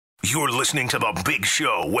You're listening to The Big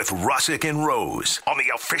Show with Russick and Rose on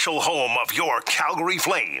the official home of your Calgary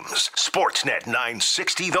Flames. Sportsnet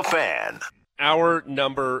 960 The Fan. Hour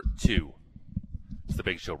number 2. It's The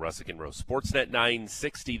Big Show, Russick and Rose. Sportsnet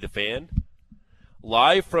 960 The Fan.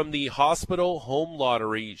 Live from the Hospital Home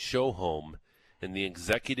Lottery show home in the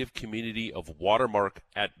executive community of Watermark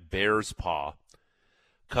at Bears Paw.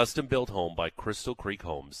 Custom-built home by Crystal Creek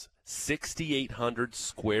Homes. 6,800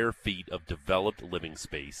 square feet of developed living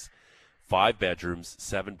space, 5 bedrooms,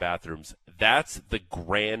 7 bathrooms. That's the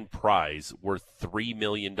grand prize, worth $3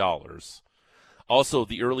 million. Also,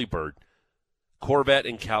 the early bird, Corvette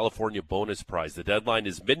and California bonus prize. The deadline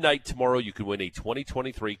is midnight tomorrow. You can win a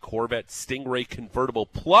 2023 Corvette Stingray convertible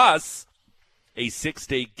plus a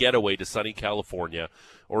 6-day getaway to sunny California,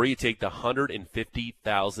 or you take the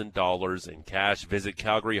 $150,000 in cash. Visit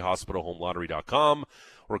CalgaryHospitalHomeLottery.com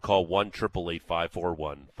or call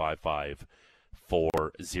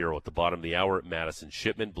 1-888-541-5540. At the bottom of the hour, Madison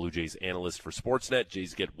Shipman, Blue Jays analyst for Sportsnet.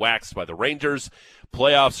 Jays get waxed by the Rangers.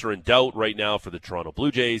 Playoffs are in doubt right now for the Toronto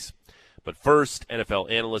Blue Jays. But first, NFL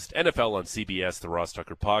analyst, NFL on CBS, the Ross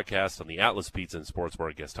Tucker podcast on the Atlas Pizza and Sports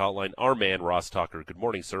Bar guest hotline, our man, Ross Tucker. Good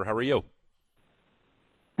morning, sir. How are you?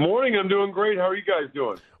 Morning. I'm doing great. How are you guys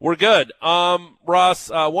doing? We're good. Ross,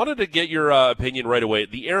 wanted to get your opinion right away.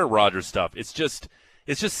 The Aaron Rodgers stuff, it's just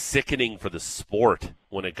sickening for the sport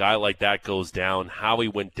when a guy like that goes down, how he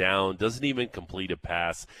went down, doesn't even complete a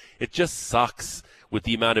pass. It just sucks with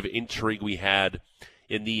the amount of intrigue we had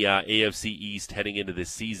in the AFC East heading into this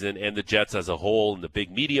season, and the Jets as a whole, and the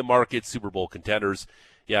big media market, Super Bowl contenders,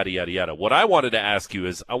 yada, yada, yada. What I wanted to ask you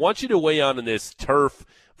is, I want you to weigh on this turf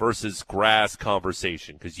versus grass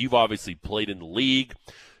conversation, because you've obviously played in the league.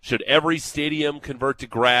 Should every stadium convert to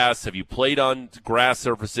grass? Have you played on grass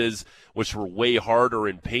surfaces, which were way harder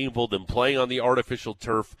and painful than playing on the artificial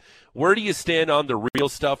turf? Where do you stand on the real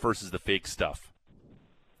stuff versus the fake stuff?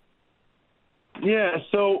 Yeah,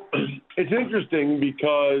 so it's interesting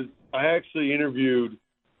because I actually interviewed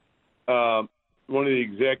one of the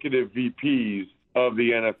executive VPs of the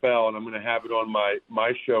NFL, and I'm going to have it on my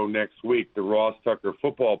show next week, the Ross Tucker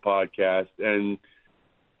Football Podcast. And,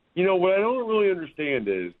 you know, what I don't really understand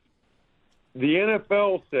is the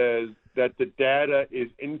NFL says that the data is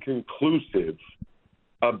inconclusive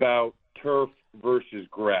about turf versus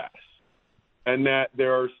grass, and that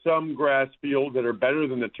there are some grass fields that are better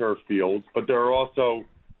than the turf fields, but there are also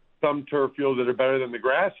some turf fields that are better than the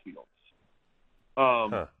grass fields.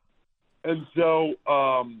 And so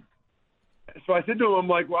I said to him, I'm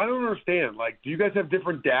like, well, I don't understand. Like, do you guys have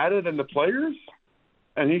different data than the players?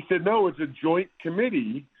 And he said, no, it's a joint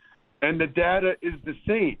committee, and the data is the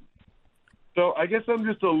same. So I guess I'm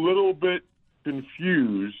just a little bit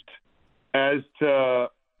confused as to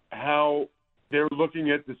how they're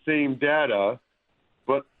looking at the same data,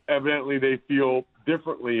 but evidently they feel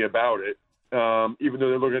differently about it, even though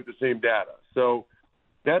they're looking at the same data. So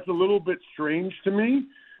that's a little bit strange to me.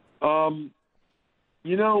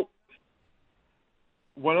 You know,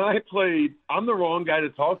 when I played, I'm the wrong guy to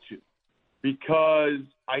talk to, because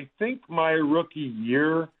I think my rookie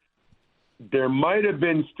year, there might have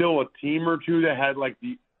been still a team or two that had like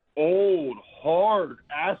the old hard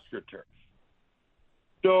AstroTurf.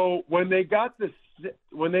 So when they got the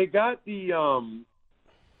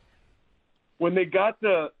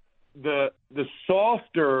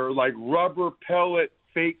softer, like, rubber pellet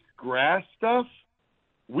fake grass stuff,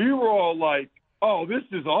 we were all like, oh, this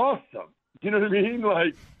is awesome. You know what I mean?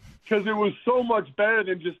 Like, because it was so much better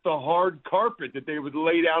than just the hard carpet that they would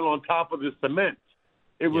lay down on top of the cement.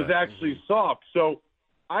 It was actually soft. So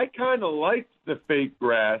I kind of liked the fake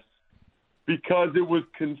grass because it was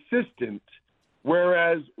consistent,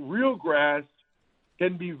 whereas real grass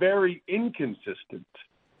can be very inconsistent,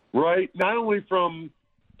 right? Not only from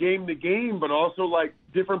game to game, but also, like,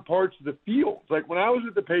 different parts of the field. Like, when I was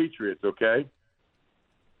with the Patriots, okay,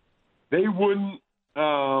 they wouldn't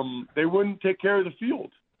take care of the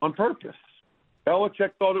field on purpose.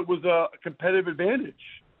 Belichick thought it was a competitive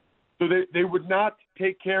advantage. So they would not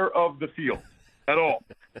take care of the field at all.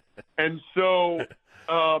 And so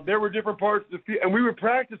there were different parts of the field, and we would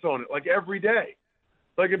practice on it, like, every day.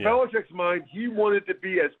 Like, in Belichick's mind, he wanted to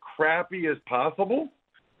be as crappy as possible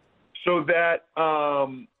so that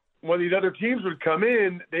when these other teams would come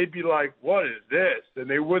in, they'd be like, what is this? And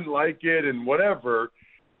they wouldn't like it and whatever,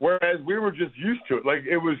 whereas we were just used to it. Like,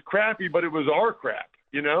 it was crappy, but it was our crap,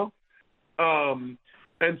 you know? And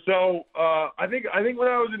so I think when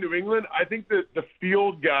I was in New England, I think that the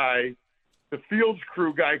fields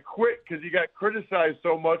crew guy quit because he got criticized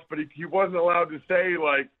so much, but he wasn't allowed to say,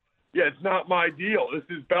 like, yeah, it's not my deal. This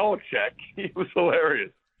is Belichick. He was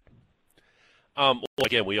hilarious. Well,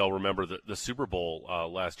 again, we all remember the Super Bowl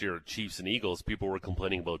last year, Chiefs and Eagles. People were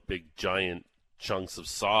complaining about big, giant chunks of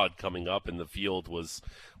sod coming up, and the field was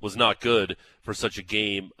not good for such a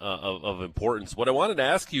game of importance. What I wanted to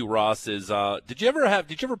ask you, Ross, is did you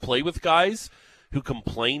ever play with guys who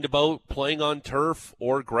complained about playing on turf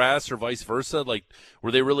or grass or vice versa? Like,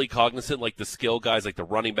 were they really cognizant, like the skill guys, like the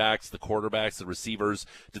running backs, the quarterbacks, the receivers?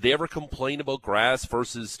 Did they ever complain about grass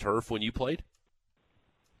versus turf when you played?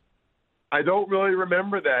 I don't really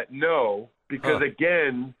remember that, no, because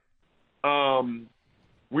again,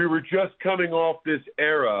 we were just coming off this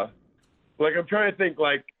era. Like, I'm trying to think,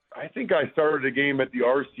 like, I think I started a game at the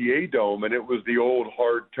RCA Dome, and it was the old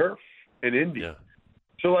hard turf in Indy. Yeah.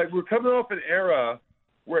 So, like, we're coming off an era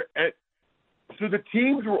where so the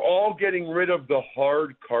teams were all getting rid of the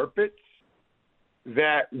hard carpets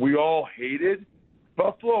that we all hated.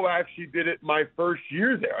 Buffalo actually did it my first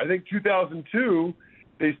year there. I think 2002,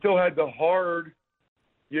 they still had the hard,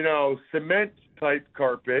 cement-type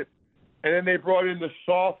carpet. And then they brought in the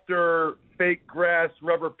softer fake grass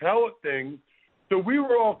rubber pellet thing. So we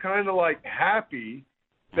were all kind of like happy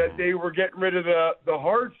that they were getting rid of the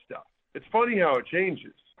hard stuff. It's funny how it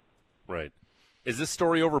changes. Right. Is this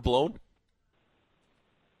story overblown?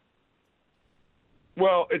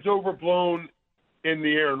 Well, it's overblown in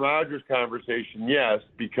the Aaron Rodgers conversation, yes,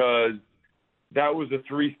 because that was a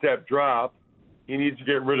three-step drop. He needs to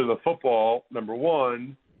get rid of the football, number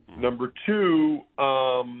one. Number two,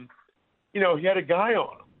 he had a guy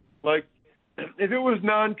on him. Like, if it was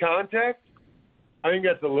non-contact, I think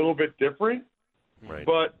that's a little bit different. Right.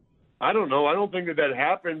 But I don't know. I don't think that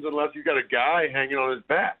happens unless you've got a guy hanging on his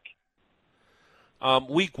back.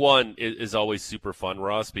 Week one is always super fun,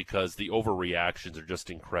 Ross, because the overreactions are just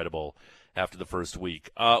incredible after the first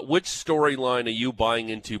week. Which storyline are you buying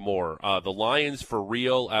into more? The Lions for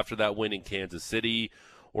real after that win in Kansas City,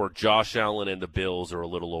 or Josh Allen and the Bills are a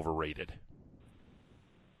little overrated?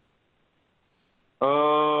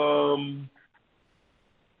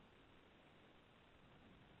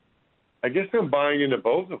 I guess I'm buying into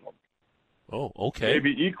both of them. Oh, okay.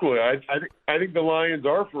 Maybe equally. I think the Lions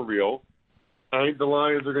are for real. I think the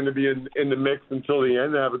Lions are going to be in the mix until the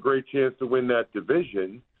end and have a great chance to win that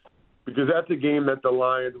division, because that's a game that the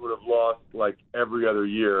Lions would have lost like every other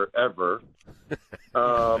year ever.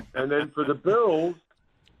 And then for the Bills,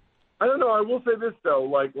 I don't know. I will say this, though.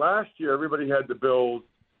 Like last year, everybody had the Bills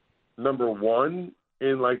number one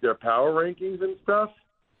in like their power rankings and stuff.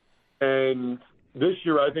 And this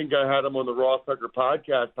year, I think I had them on the Ross Tucker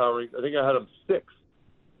podcast power rankings. I think I had them 6th.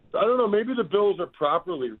 So I don't know. Maybe the Bills are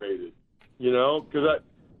properly rated, because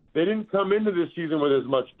they didn't come into this season with as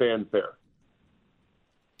much fanfare.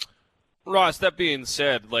 Ross, that being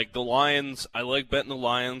said, like the Lions, I like betting the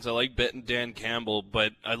Lions. I like betting Dan Campbell,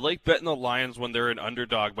 but I like betting the Lions when they're an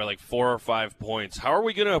underdog by like 4 or 5 points. How are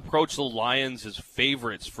we going to approach the Lions as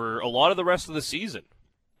favorites for a lot of the rest of the season?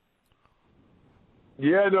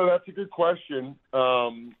 Yeah, no, that's a good question.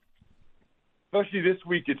 Especially this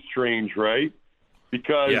week, it's strange, right?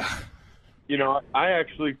 Because, I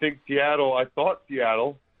actually think I thought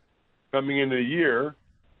Seattle coming into the year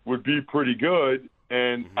would be pretty good.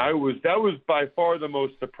 And that was by far the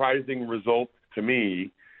most surprising result to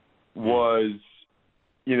me was,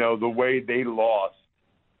 the way they lost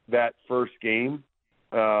that first game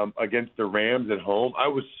against the Rams at home. I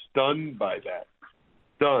was stunned by that.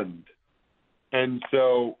 Stunned. And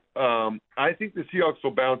so I think the Seahawks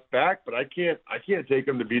will bounce back, but I can't take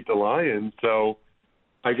them to beat the Lions. So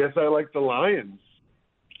I guess I like the Lions.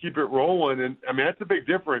 Keep it rolling. And, I mean, that's a big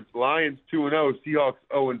difference. Lions 2-0, Seahawks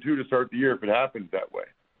 0-2 to start the year if it happens that way.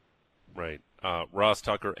 Right. Ross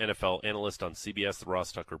Tucker, NFL analyst on CBS, the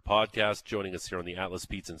Ross Tucker podcast, joining us here on the Atlas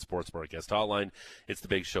Pizza and Sports Bar guest hotline. It's the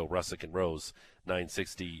Big Show, Russick and Rose,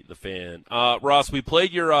 960 The Fan. Ross, we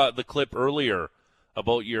played your the clip earlier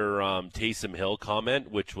about your Taysom Hill comment,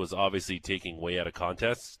 which was obviously taking way out of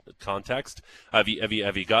context. Have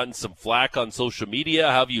you gotten some flack on social media?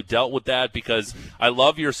 How have you dealt with that? Because I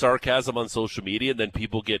love your sarcasm on social media, and then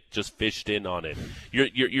people get just fished in on it.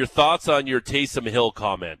 Your thoughts on your Taysom Hill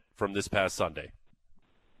comment from this past Sunday?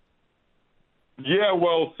 Yeah,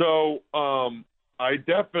 well, so I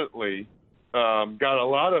definitely got a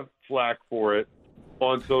lot of flack for it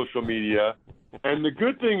on social media, and the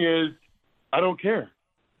good thing is, I don't care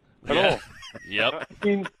at all. Yep. I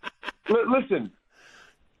mean, listen,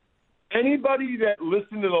 anybody that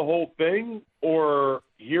listened to the whole thing or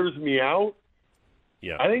hears me out,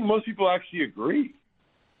 I think most people actually agree.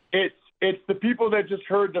 It's the people that just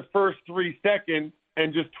heard the first 3 seconds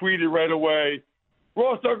and just tweeted right away,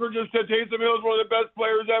 Ross Tucker just said Taysom Hill is one of the best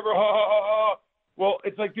players ever. Ha, ha, ha, ha. Well,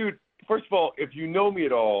 it's like, dude, first of all, if you know me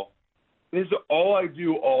at all, This is all I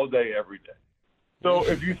do all day, every day. So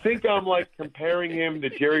if you think I'm like comparing him to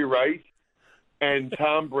Jerry Rice and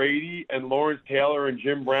Tom Brady and Lawrence Taylor and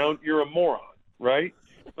Jim Brown, you're a moron, right?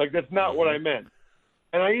 Like, that's not what I meant.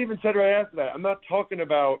 And I even said right after that, I'm not talking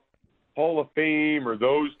about Hall of Fame or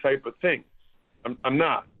those type of things. I'm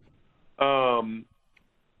not.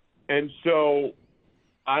 And so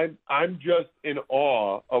I'm just in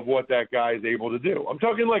awe of what that guy is able to do. I'm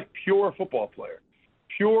talking like pure football player,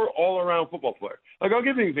 pure all-around football player. Like, I'll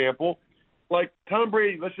give you an example. Like Tom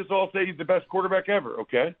Brady, let's just all say he's the best quarterback ever,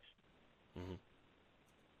 okay? Mm-hmm.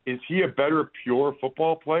 Is he a better pure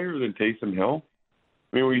football player than Taysom Hill?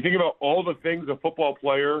 I mean, when you think about all the things a football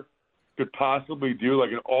player could possibly do,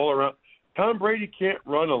 like an all-around – Tom Brady can't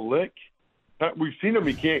run a lick. We've seen him,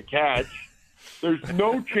 he can't catch. There's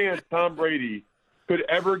no chance Tom Brady could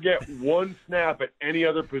ever get one snap at any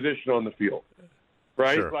other position on the field,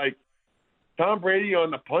 right? Sure. Like, Tom Brady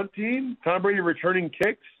on the punt team, Tom Brady returning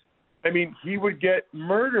kicks, I mean, he would get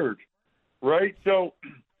murdered, right? So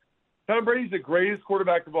Tom Brady's the greatest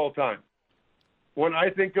quarterback of all time. When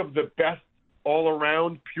I think of the best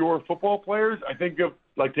all-around pure football players, I think of,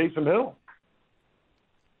 like, Taysom Hill.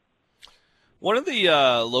 One of the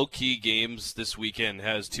low-key games this weekend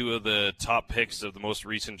has two of the top picks of the most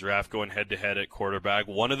recent draft going head-to-head at quarterback.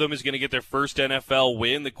 One of them is going to get their first NFL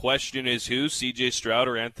win. The question is who, C.J. Stroud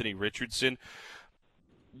or Anthony Richardson?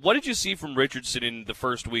 What did you see from Richardson in the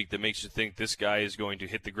first week that makes you think this guy is going to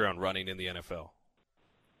hit the ground running in the NFL?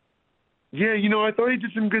 Yeah, you know, I thought he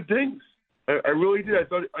did some good things. I really did. I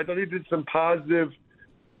thought he did some positive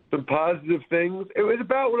things. It was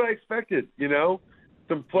about what I expected, you know?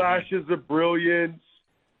 Some flashes of brilliance,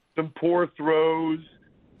 some poor throws.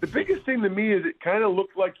 The biggest thing to me is it kind of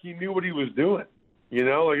looked like he knew what he was doing. You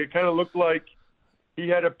know, like it kind of looked like he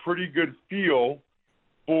had a pretty good feel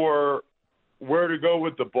for where to go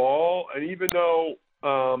with the ball. And even though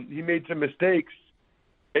he made some mistakes,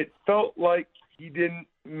 it felt like he didn't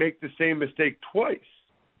make the same mistake twice,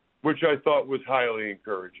 which I thought was highly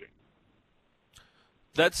encouraging.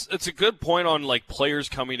 It's a good point on, like, players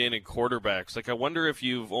coming in and quarterbacks. Like, I wonder if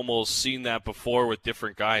you've almost seen that before with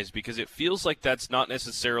different guys, because it feels like that's not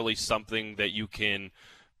necessarily something that you can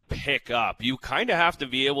pick up. You kind of have to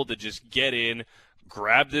be able to just get in,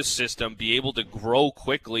 grab this system, be able to grow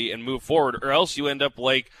quickly and move forward, or else you end up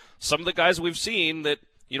like some of the guys we've seen that,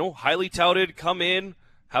 you know, highly touted, come in,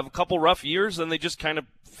 have a couple rough years, and they just kind of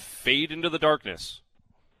fade into the darkness.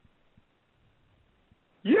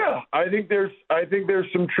 Yeah, I think there's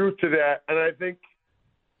some truth to that, and I think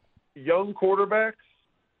young quarterbacks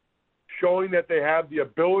showing that they have the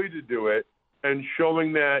ability to do it and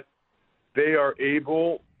showing that they are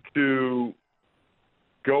able to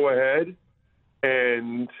go ahead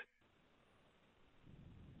and,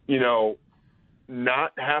 you know,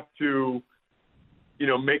 not have to, you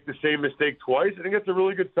know, make the same mistake twice. I think that's a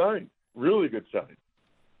really good sign. Really good sign.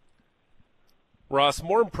 Ross,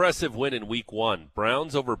 more impressive win in week one,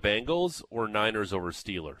 Browns over Bengals or Niners over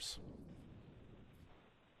Steelers?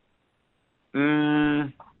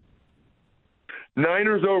 Niners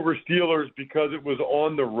over Steelers because it was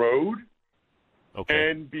on the road.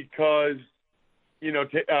 Okay. And because, you know,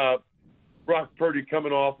 Brock Purdy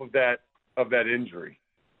coming off of that injury.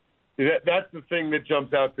 That's the thing that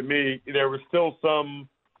jumps out to me. There was still some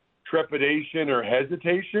trepidation or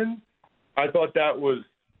hesitation. I thought that was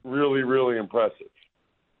really, really impressive.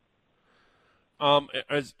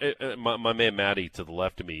 My man Matty to the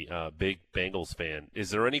left of me, big Bengals fan. Is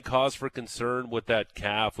there any cause for concern with that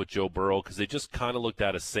calf with Joe Burrow? Because they just kind of looked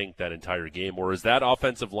out of sync that entire game. Or is that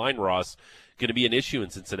offensive line, Ross, going to be an issue in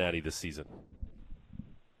Cincinnati this season?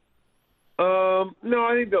 No,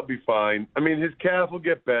 I think they'll be fine. I mean, his calf will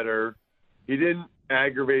get better. He didn't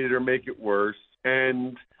aggravate it or make it worse.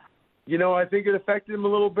 And, you know, I think it affected him a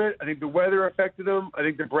little bit. I think the weather affected him. I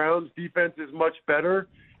think the Browns' defense is much better.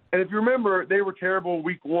 And if you remember, they were terrible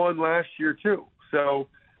week one last year too. So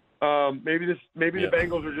maybe the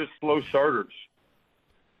Bengals are just slow starters.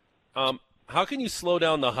 How can you slow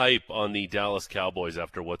down the hype on the Dallas Cowboys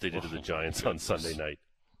after what they did to the Giants on Sunday night?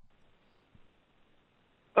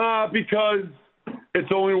 Because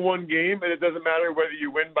it's only one game, and it doesn't matter whether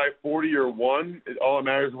you win by 40 or 1. All it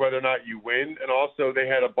matters is whether or not you win. And also, they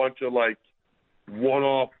had a bunch of, like,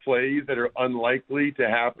 one-off plays that are unlikely to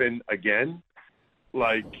happen again.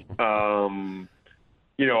 Like,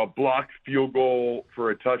 you know, a blocked field goal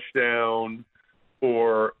for a touchdown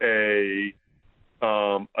or a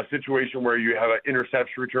situation where you have an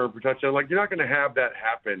interception return for touchdown. Like, you're not going to have that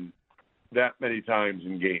happen that many times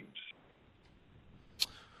in games.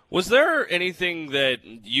 Was there anything that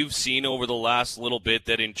you've seen over the last little bit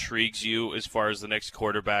that intrigues you as far as the next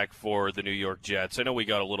quarterback for the New York Jets? I know we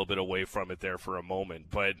got a little bit away from it there for a moment,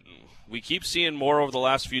 but we keep seeing more over the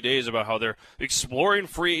last few days about how they're exploring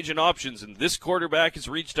free agent options, and this quarterback has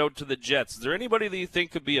reached out to the Jets. Is there anybody that you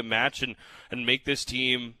think could be a match and make this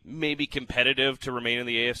team maybe competitive to remain in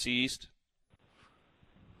the AFC East?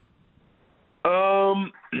 No,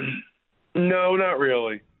 not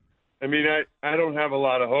really. I mean, I don't have a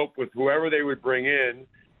lot of hope with whoever they would bring in.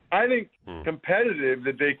 I think competitive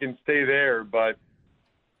that they can stay there, but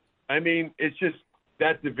I mean, it's just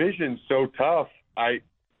that division's so tough. I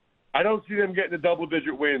don't see them getting the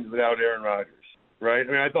double-digit wins without Aaron Rodgers, right?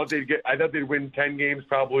 I mean, I thought they'd win 10 games,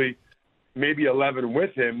 probably maybe 11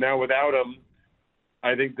 with him. Now without him,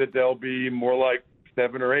 I think that they'll be more like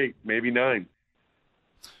 7 or 8, maybe 9.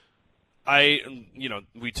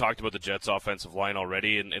 We talked about the Jets' offensive line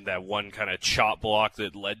already, and that one kind of chop block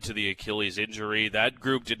that led to the Achilles injury. That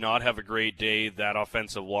group did not have a great day, that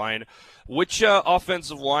offensive line. Which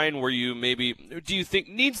offensive line do you think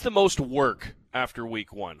needs the most work after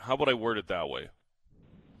week 1? How about I word it that way?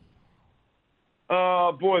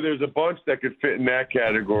 Boy, there's a bunch that could fit in that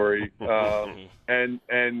category. And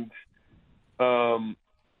the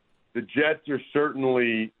Jets are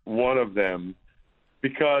certainly one of them.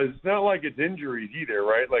 Because it's not like it's injuries either,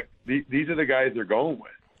 right? Like these are the guys they're going with.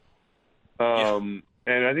 And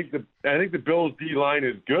I think the Bills' D line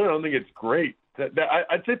is good. I don't think it's great.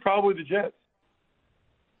 I'd say probably the Jets.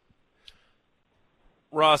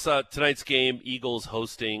 Ross, tonight's game, Eagles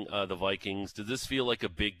hosting the Vikings. Does this feel like a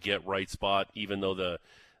big get-right spot, even though the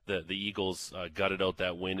Eagles gutted out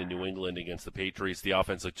that win in New England against the Patriots? The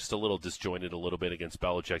offense looked just a little disjointed a little bit against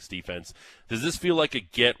Belichick's defense. Does this feel like a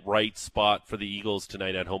get-right spot for the Eagles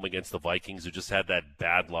tonight at home against the Vikings, who just had that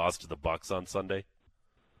bad loss to the Bucs on Sunday?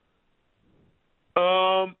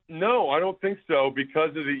 No, I don't think so. Because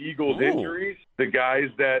of the Eagles' injuries, the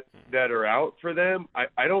guys that are out for them,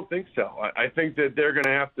 I don't think so. I think that they're going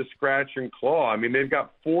to have to scratch and claw. I mean, they've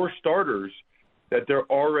got 4 starters that they're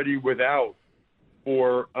already without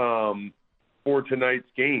for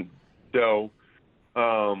tonight's game. So,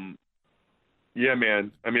 yeah,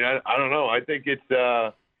 man. I mean, I don't know. I think it's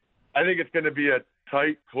going to be a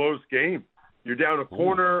tight, close game. You're down a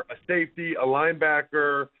corner, a safety, a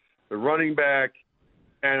linebacker, the running back,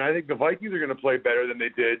 and I think the Vikings are going to play better than they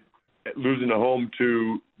did at losing at home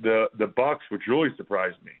to the Bucs, which really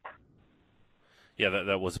surprised me. Yeah,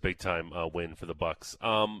 that was a big-time win for the Bucs.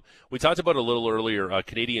 We talked about it a little earlier.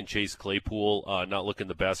 Canadian Chase Claypool not looking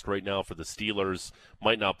the best right now for the Steelers.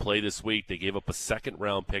 Might not play this week. They gave up a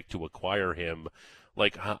second-round pick to acquire him.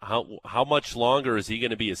 Like, how much longer is he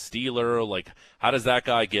going to be a Steeler? Like, how does that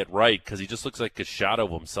guy get right? Because he just looks like a shadow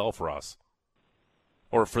of himself, Ross.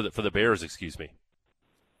 Or for the Bears, excuse me.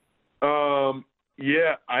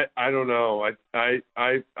 Yeah, I don't know. I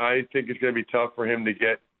think it's going to be tough for him to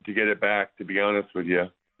get it back, to be honest with you.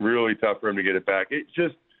 Really tough for him to get it back. It's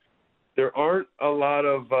just there aren't a lot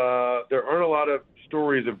of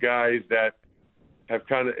stories of guys that have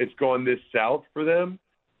it's gone this south for them,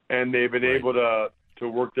 and they've been able to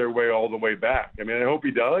work their way all the way back. I mean, I hope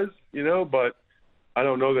he does, but I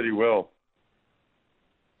don't know that he will.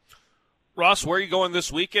 Ross, where are you going this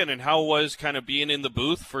weekend, and how was kind of being in the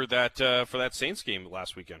booth for that Saints game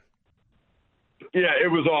last weekend? Yeah, it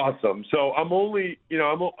was awesome. So I'm only,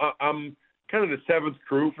 I'm kind of the 7th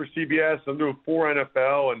crew for CBS. I'm doing 4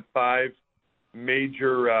 NFL and 5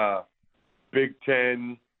 major Big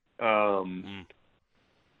Ten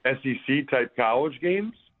SEC type college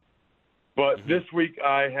games. But this week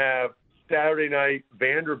I have Saturday night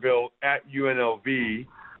Vanderbilt at UNLV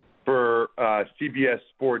for CBS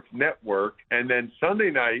Sports Network, and then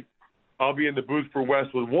Sunday night I'll be in the booth for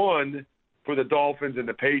Westwood One for the Dolphins and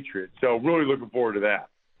the Patriots. So really looking forward to that.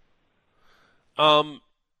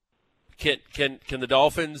 Can the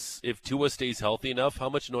Dolphins, if Tua stays healthy enough, how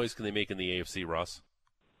much noise can they make in the AFC, Ross?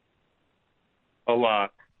 A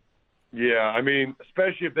lot. Yeah, I mean,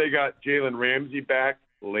 especially if they got Jalen Ramsey back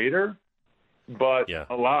later, but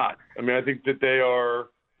a lot. I mean, I think that they were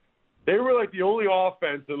like the only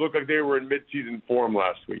offense that looked like they were in midseason form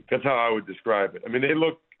last week. That's how I would describe it. I mean, they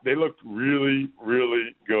looked really,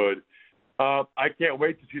 really good. I can't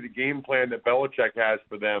wait to see the game plan that Belichick has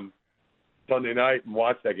for them Sunday night and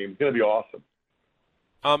watch that game. It's going to be awesome.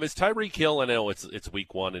 Is Tyreek Hill? I know it's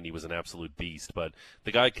week 1 and he was an absolute beast, but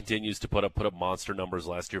the guy continues to put up monster numbers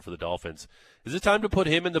last year for the Dolphins. Is it time to put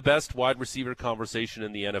him in the best wide receiver conversation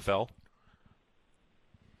in the NFL?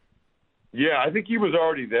 Yeah, I think he was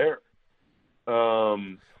already there.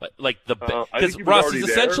 Because Ross, he's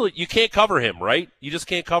essentially, you can't cover him, right? You just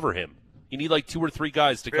can't cover him. You need like 2 or 3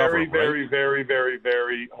 guys to cover him, very, right? very, very,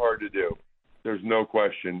 very hard to do. There's no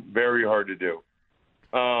question. Very hard to do.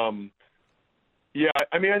 Yeah,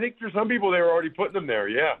 I mean, I think for some people they were already putting him there,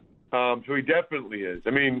 yeah. So he definitely is. I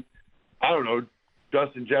mean, I don't know,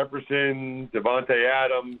 Justin Jefferson, Devontae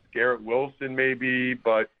Adams, Garrett Wilson maybe,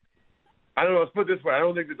 but I don't know. Let's put it this way. I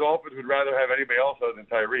don't think the Dolphins would rather have anybody else other than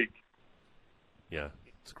Tyreek. Yeah,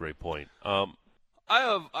 it's a great point.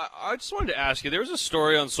 I just wanted to ask you, there was a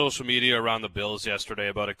story on social media around the Bills yesterday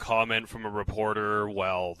about a comment from a reporter.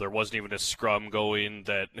 Well, there wasn't even a scrum going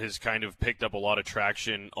that has kind of picked up a lot of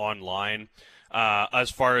traction online. As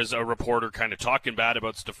far as a reporter kind of talking bad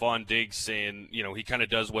about Stephon Diggs, saying, he kind of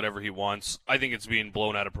does whatever he wants. I think it's being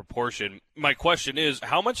blown out of proportion. My question is,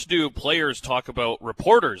 how much do players talk about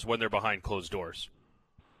reporters when they're behind closed doors?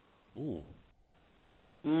 Ooh.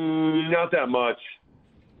 Not that much.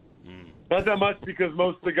 Not that much because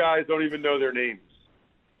most of the guys don't even know their names.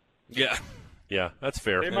 Yeah, that's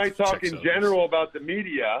fair. They might talk in general about the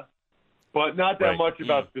media, but not that much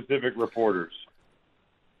about specific reporters.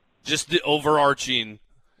 Just the overarching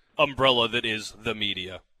umbrella that is the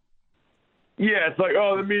media. Yeah, it's like,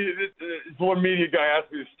 the media. It's one media guy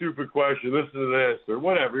asked me a stupid question. Listen to this or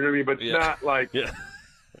whatever. You know what I mean? But it's not like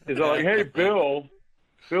it's not like, hey, Bill,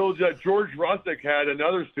 George Russick had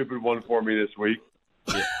another stupid one for me this week.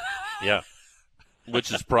 Yeah,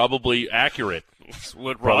 which is probably accurate.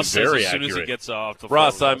 What Ross says very as soon accurate. as he gets off the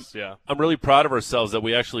Ross, phone. I'm really proud of ourselves that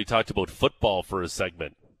we actually talked about football for a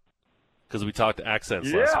segment because we talked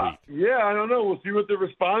accents last week. Yeah, I don't know. We'll see what the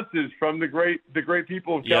response is from the great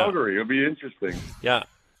people of Calgary. It'll be interesting. Yeah,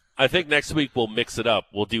 I think next week we'll mix it up.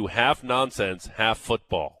 We'll do half nonsense, half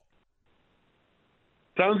football.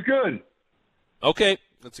 Sounds good. Okay,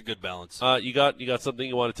 that's a good balance. You got something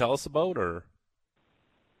you want to tell us about, or?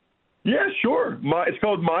 Yeah, sure. It's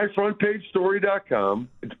called myfrontpagestory.com.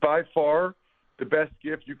 It's by far the best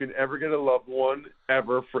gift you can ever get a loved one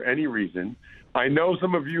ever for any reason. I know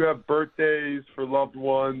some of you have birthdays for loved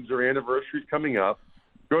ones or anniversaries coming up.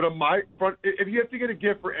 Go to if you have to get a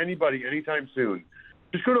gift for anybody anytime soon,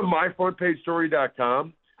 just go to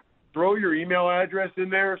myfrontpagestory.com. Throw your email address in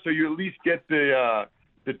there so you at least get the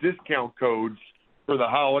discount codes for the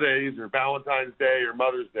holidays or Valentine's Day or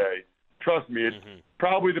Mother's Day. Trust me, it's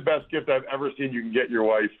probably the best gift I've ever seen you can get your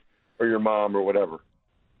wife or your mom or whatever.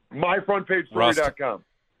 MyFrontPageStory.com.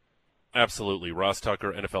 Absolutely. Ross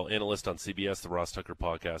Tucker, NFL analyst on CBS, the Ross Tucker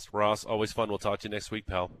Podcast. Ross, always fun. We'll talk to you next week,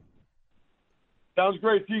 pal. Sounds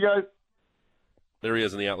great. See you guys. There he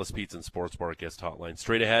is in the Atlas Pizza and Sports Bar guest hotline.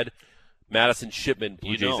 Straight ahead, Madison Shipman,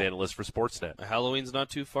 Blue Jays analyst for Sportsnet. Halloween's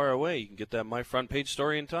not too far away. You can get that My Front Page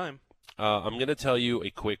story in time. I'm going to tell you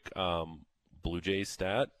a quick Blue Jays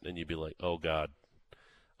stat, and you'd be like, oh, God.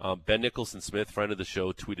 Ben Nicholson-Smith, friend of the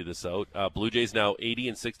show, tweeted this out. Blue Jays now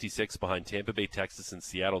 80-66 behind Tampa Bay, Texas, and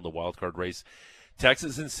Seattle in the wildcard race.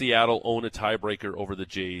 Texas and Seattle own a tiebreaker over the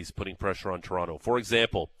Jays, putting pressure on Toronto. For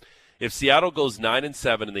example, if Seattle goes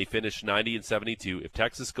 9-7 and they finish 90-72, if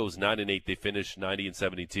Texas goes 9-8, they finish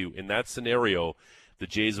 90-72. In that scenario, the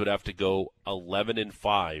Jays would have to go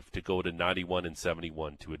 11-5 to go to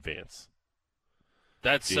 91-71 to advance.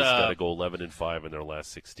 That's got to go 11-5 in their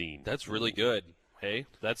last 16. That's really good. Hey,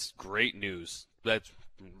 that's great news. That's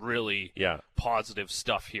really positive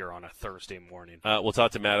stuff here on a Thursday morning. We'll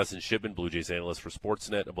talk to Madison Shipman, Blue Jays analyst for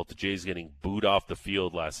Sportsnet, about the Jays getting booed off the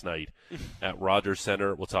field last night at Rogers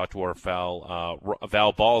Center. We'll talk to our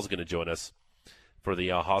Val Ball is going to join us for the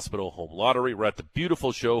Hospital Home Lottery. We're at the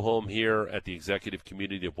beautiful show home here at the executive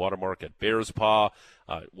community of Watermark at Bears Paw.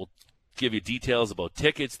 We'll give you details about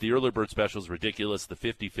tickets. The early bird special is ridiculous. The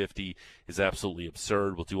 50-50 is absolutely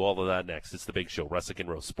absurd. We'll do all of that next. It's The Big Show, Russick and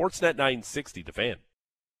Rose. Sportsnet 960, The Fan.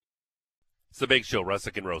 It's The Big Show,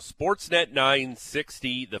 Russick and Rose. Sportsnet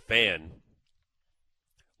 960, The Fan.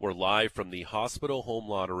 We're live from the Hospital Home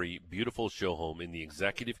Lottery, beautiful show home in the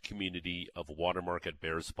executive community of Watermark at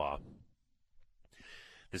Bears Spa.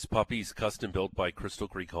 This puppy's custom built by Crystal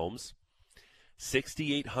Creek Homes.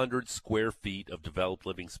 6,800 square feet of developed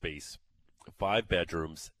living space, 5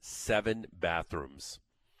 bedrooms, 7 bathrooms,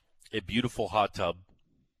 a beautiful hot tub.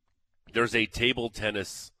 There's a table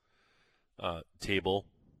tennis table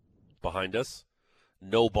behind us.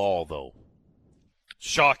 No ball, though.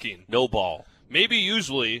 Shocking. No ball. Maybe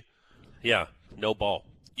usually. Yeah, no ball.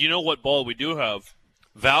 You know what ball we do have?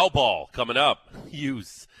 Val ball coming up.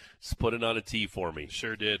 Use. Just put it on a tee for me.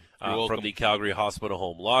 Sure did. From the Calgary Hospital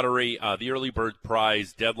Home Lottery. The early bird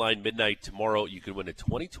prize deadline midnight tomorrow. You can win a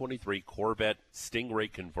 2023 Corvette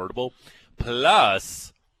Stingray convertible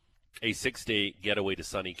plus a 6-day getaway to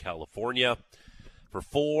sunny California. for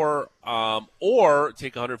 4, or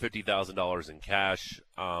take $150,000 in cash.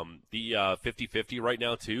 The 50-50 right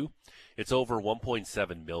now, too, it's over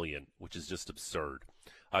 $1.7 million, which is just absurd.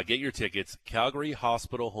 Get your tickets,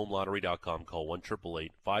 CalgaryHospitalHomeLottery.com. Call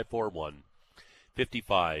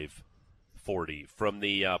 1-888-541-5540. From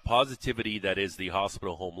the positivity that is the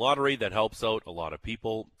Hospital Home Lottery that helps out a lot of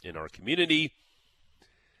people in our community,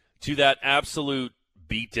 to that absolute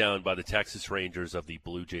beatdown by the Texas Rangers of the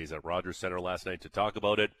Blue Jays at Rogers Center last night. To talk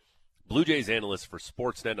about it, Blue Jays analyst for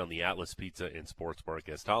Sportsnet on the Atlas Pizza and Sports Bar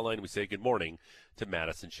guest hotline. We say good morning to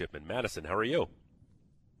Madison Shipman. Madison, how are you?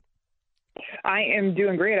 I am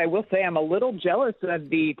doing great. I will say I'm a little jealous of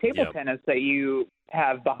the table tennis that you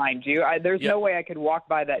have behind you. There's no way I could walk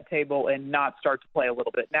by that table and not start to play a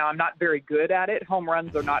little bit. Now, I'm not very good at it. Home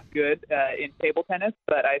runs are not good in table tennis,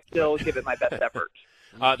 but I still give it my best effort.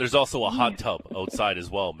 There's also a hot tub outside as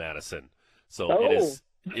well, Madison. So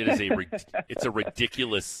it's a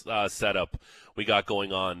ridiculous setup we got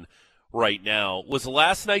going on right now. Was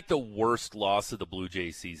last night the worst loss of the Blue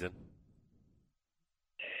Jays season?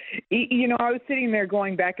 You know, I was sitting there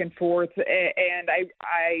going back and forth, and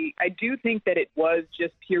I do think that it was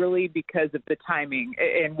just purely because of the timing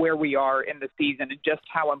and where we are in the season and just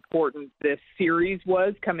how important this series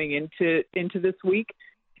was coming into this week.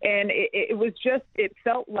 And it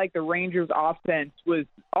felt like the Rangers' offense was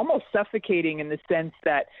almost suffocating in the sense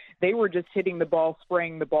that they were just hitting the ball,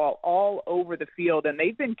 spraying the ball all over the field. And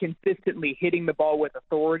they've been consistently hitting the ball with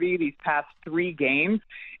authority these past 3 games.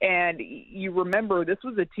 And you remember this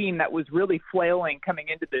was a team that was really flailing coming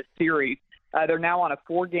into this series. They're now on a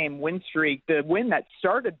 4-game win streak. The win that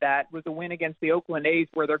started that was a win against the Oakland A's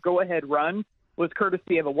where their go-ahead run was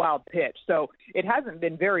courtesy of a wild pitch. So it hasn't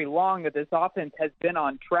been very long that this offense has been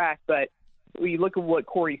on track, but we look at what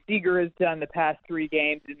Corey Seager has done the past 3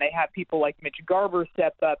 games, and they have people like Mitch Garver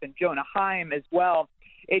step up and Jonah Heim as well.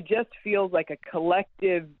 It just feels like a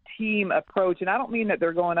collective team approach, and I don't mean that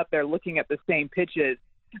they're going up there looking at the same pitches,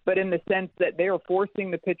 but in the sense that they are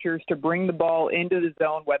forcing the pitchers to bring the ball into the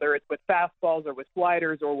zone, whether it's with fastballs or with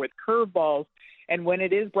sliders or with curveballs, and when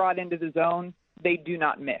it is brought into the zone, they do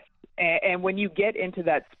not miss. And when you get into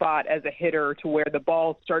that spot as a hitter to where the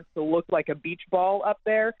ball starts to look like a beach ball up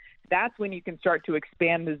there, that's when you can start to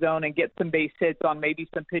expand the zone and get some base hits on maybe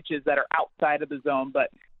some pitches that are outside of the zone. But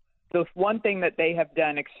the one thing that they have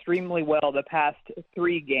done extremely well the past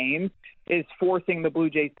 3 games is forcing the Blue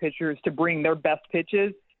Jays pitchers to bring their best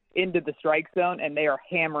pitches into the strike zone, and they are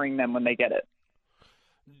hammering them when they get it.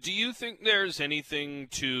 Do you think there's anything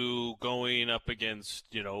to going up against,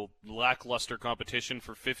 lackluster competition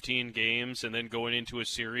for 15 games and then going into a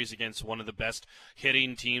series against one of the best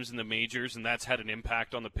hitting teams in the majors, and that's had an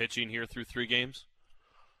impact on the pitching here through 3 games?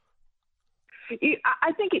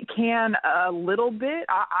 I think it can a little bit.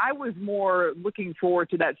 I was more looking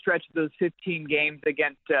forward to that stretch of those 15 games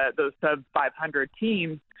against those sub-500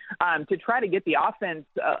 teams to try to get the offense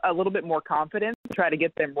a little bit more confidence, try to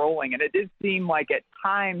get them rolling. And it did seem like at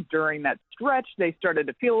times during that stretch they started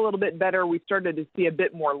to feel a little bit better. We started to see a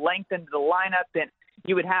bit more length into the lineup, and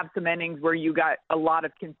you would have some innings where you got a lot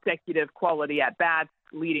of consecutive quality at-bats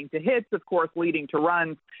leading to hits, of course, leading to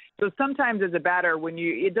runs. So sometimes as a batter,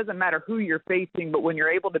 it doesn't matter who you're facing, but when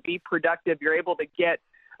you're able to be productive, you're able to get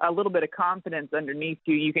a little bit of confidence underneath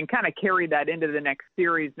you. You can kind of carry that into the next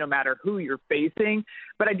series no matter who you're facing.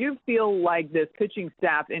 But I do feel like this pitching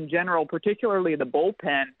staff in general, particularly the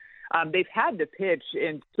bullpen, they've had to pitch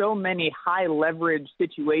in so many high-leverage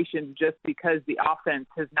situations just because the offense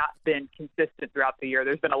has not been consistent throughout the year.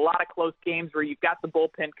 There's been a lot of close games where you've got the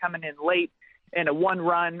bullpen coming in late in a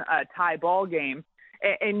 1-run tie ball game.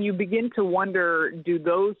 And you begin to wonder, do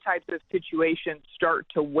those types of situations start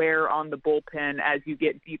to wear on the bullpen as you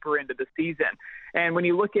get deeper into the season? And when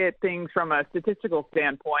you look at things from a statistical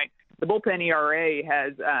standpoint, the bullpen ERA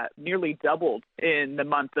has nearly doubled in the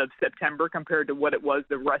month of September compared to what it was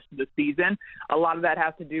the rest of the season. A lot of that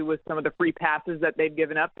has to do with some of the free passes that they've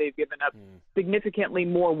given up. They've given up significantly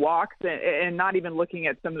more walks, and not even looking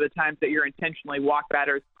at some of the times that you're intentionally walk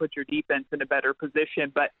batters to put your defense in a better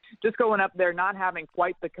position. But just going up there, not having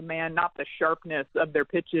quite the command, not the sharpness of their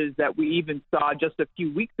pitches that we even saw just a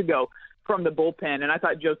few weeks ago from the bullpen. And I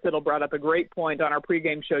thought Joe Siddall brought up a great point on our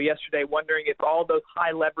pregame show yesterday, wondering if all those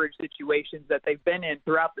high leverage situations that they've been in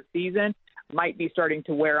throughout the season might be starting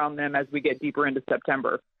to wear on them as we get deeper into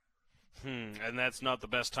September. And that's not the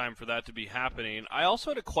best time for that to be happening. I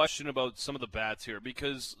also had a question about some of the bats here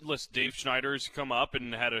because, listen, Dave Schneider's come up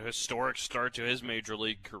and had a historic start to his major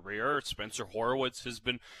league career. Spencer Horwitz has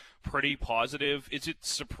been pretty positive. Is it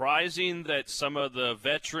surprising that some of the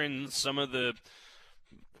veterans, some of the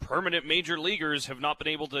permanent major leaguers have not been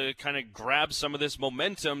able to kind of grab some of this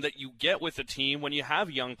momentum that you get with a team when you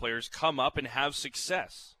have young players come up and have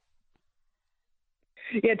success.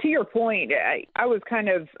 Yeah, to your point, I was kind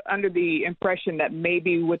of under the impression that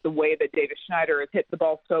maybe with the way that Davis Schneider has hit the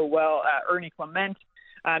ball so well, Ernie Clement,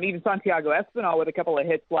 even Santiago Espinal with a couple of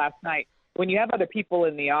hits last night, when you have other people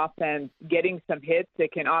in the offense getting some hits,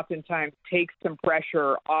 it can oftentimes take some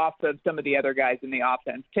pressure off of some of the other guys in the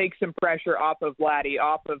offense, take some pressure off of Vladdy,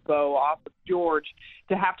 off of Bo, off of George,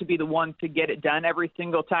 to have to be the one to get it done every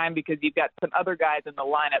single time because you've got some other guys in the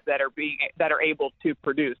lineup that are able to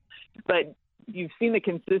produce. But you've seen the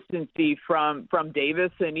consistency from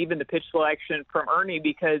Davis and even the pitch selection from Ernie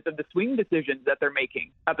because of the swing decisions that they're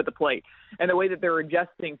making up at the plate and the way that they're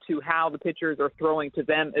adjusting to how the pitchers are throwing to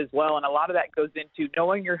them as well. And a lot of that goes into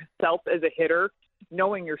knowing yourself as a hitter,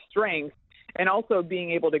 knowing your strengths, and also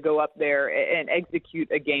being able to go up there and execute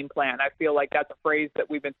a game plan. I feel like that's a phrase that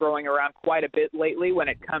we've been throwing around quite a bit lately when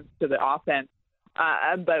it comes to the offense.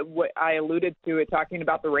 But what I alluded to it talking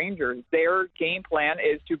about the Rangers, their game plan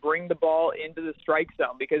is to bring the ball into the strike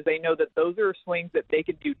zone because they know that those are swings that they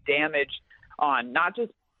can do damage on, not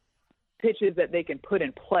just pitches that they can put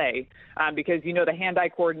in play because, you know, the hand-eye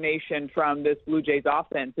coordination from this Blue Jays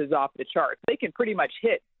offense is off the charts. They can pretty much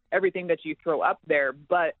hit everything that you throw up there,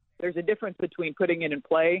 but there's a difference between putting it in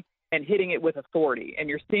play and hitting it with authority. And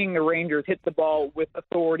you're seeing the Rangers hit the ball with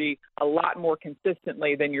authority a lot more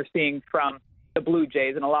consistently than you're seeing from the Blue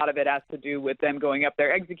Jays, and a lot of it has to do with them going up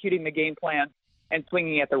there, executing the game plan and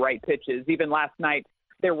swinging at the right pitches. Even last night,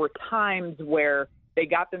 there were times where they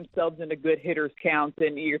got themselves into good hitters counts,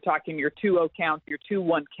 and you're talking your 2-0 counts, your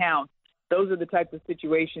 2-1 counts. Those are the types of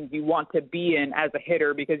situations you want to be in as a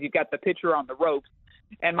hitter because you've got the pitcher on the ropes.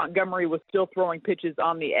 And Montgomery was still throwing pitches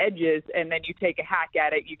on the edges, and then you take a hack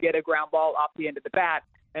at it, you get a ground ball off the end of the bat,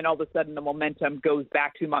 and all of a sudden the momentum goes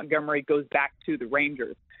back to Montgomery, goes back to the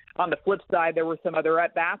Rangers. On the flip side, there were some other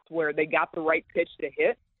at-bats where they got the right pitch to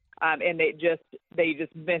hit, and they just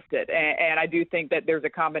missed it. And I do think that there's a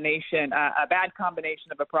bad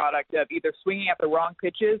combination of a product of either swinging at the wrong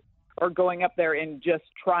pitches or going up there and just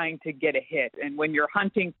trying to get a hit. And when you're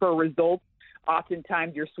hunting for results,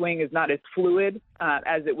 oftentimes your swing is not as fluid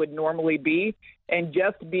as it would normally be. And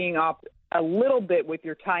just being off a little bit with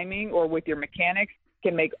your timing or with your mechanics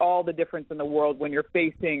can make all the difference in the world when you're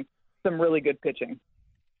facing some really good pitching.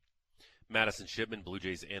 Madison Shipman, Blue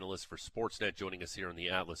Jays analyst for Sportsnet, joining us here on the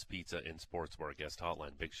Atlas Pizza and Sports Bar guest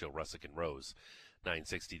hotline. Big Show, Russick and Rose,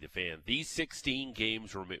 960 The Fan. These 16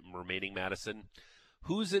 games remaining, Madison,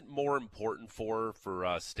 who's it more important for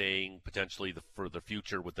staying potentially for the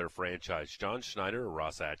future with their franchise, John Schneider or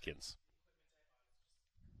Ross Atkins?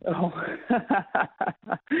 Oh,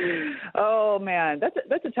 oh man,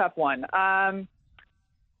 that's a tough one.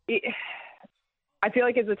 I feel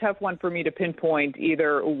like it's a tough one for me to pinpoint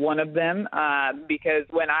either one of them because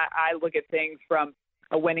when I look at things from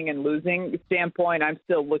a winning and losing standpoint, I'm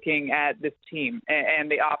still looking at this team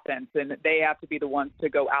and the offense, and they have to be the ones to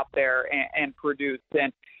go out there and produce.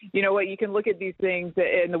 And you know what? You can look at these things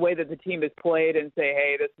in the way that the team is played and say,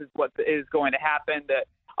 hey, this is what is going to happen. The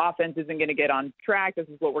offense isn't going to get on track. This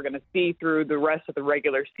is what we're going to see through the rest of the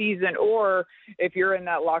regular season. Or if you're in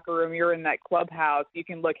that locker room, you're in that clubhouse, you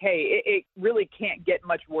can look, hey, it really can't get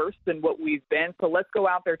much worse than what we've been. So let's go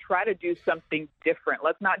out there, try to do something different.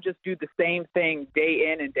 Let's not just do the same thing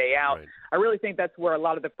day in and day out. Right. I really think that's where a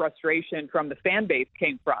lot of the frustration from the fan base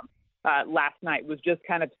came from last night, was just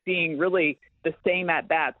kind of seeing really the same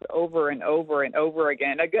at-bats over and over and over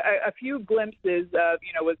again. A few glimpses of,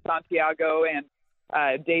 with Santiago and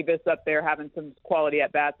Davis up there having some quality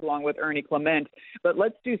at-bats along with Ernie Clement. But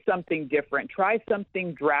let's do something different. Try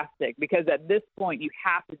something drastic, because at this point you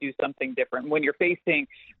have to do something different when you're facing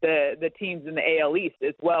the teams in the AL East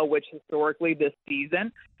as well, which historically this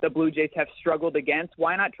season the Blue Jays have struggled against.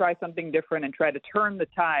 Why not try something different and try to turn the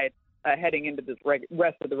tide heading into this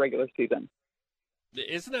rest of the regular season?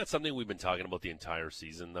 Isn't that something we've been talking about the entire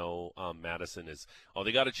season, though, Madison, is,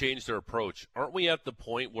 they got to change their approach? Aren't we at the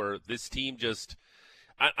point where this team just –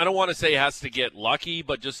 I don't want to say has to get lucky,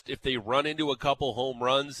 but just if they run into a couple home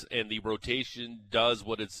runs and the rotation does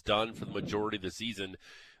what it's done for the majority of the season,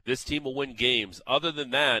 this team will win games. Other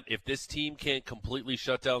than that, if this team can't completely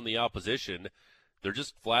shut down the opposition, they're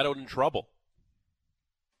just flat out in trouble.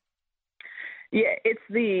 Yeah, it's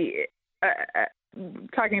the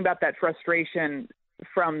talking about that frustration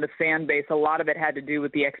from the fan base. A lot of it had to do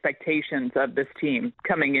with the expectations of this team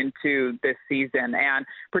coming into this season, and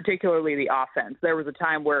particularly the offense. There was a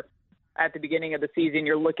time where at the beginning of the season,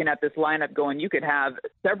 you're looking at this lineup going, you could have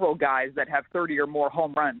several guys that have 30 or more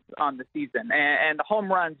home runs on the season, and the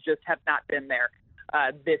home runs just have not been there.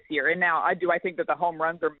 this year. And now, I think that the home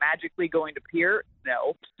runs are magically going to appear?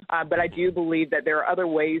 No. But I do believe that there are other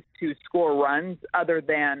ways to score runs other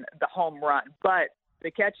than the home run. But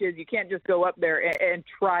the catch is you can't just go up there and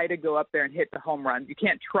try to go up there and hit the home runs. You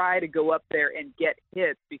can't try to go up there and get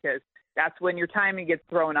hits because that's when your timing gets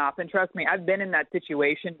thrown off. And trust me, I've been in that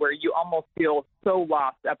situation where you almost feel so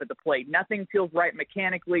lost up at the plate. Nothing feels right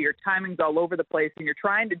mechanically. Your timing's all over the place, and you're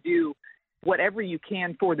trying to do whatever you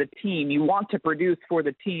can for the team. You want to produce for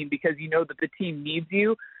the team because you know that the team needs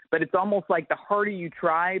you, but it's almost like the harder you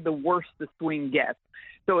try, the worse the swing gets.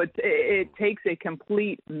 So it takes a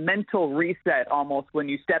complete mental reset almost when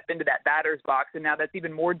you step into that batter's box. And now that's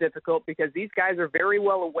even more difficult because these guys are very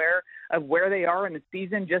well aware of where they are in the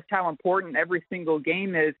season, just how important every single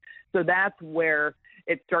game is. So that's where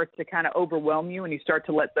it starts to kind of overwhelm you and you start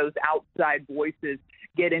to let those outside voices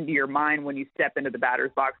get into your mind when you step into the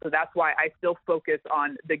batter's box. So that's why I still focus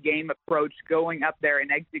on the game approach, going up there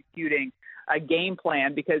and executing a game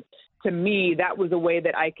plan, because to me, that was a way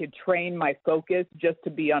that I could train my focus just to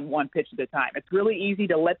be on one pitch at a time. It's really easy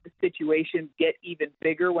to let the situation get even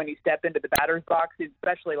bigger when you step into the batter's box,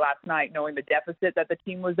 especially last night, knowing the deficit that the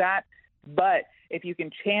team was at. But if you can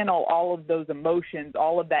channel all of those emotions,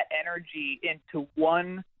 all of that energy into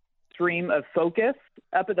one stream of focus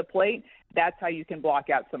up at the plate, that's how you can block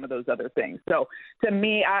out some of those other things. So to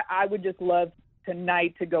me, I would just love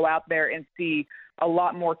tonight to go out there and see a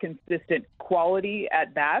lot more consistent quality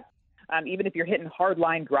at bats. Even if you're hitting hard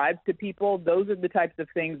line drives to people, those are the types of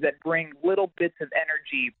things that bring little bits of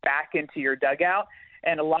energy back into your dugout.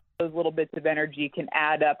 And a lot of those little bits of energy can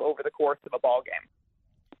add up over the course of a ball game.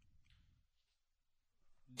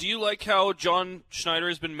 Do you like how John Schneider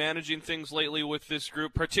has been managing things lately with this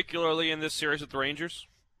group, particularly in this series with the Rangers?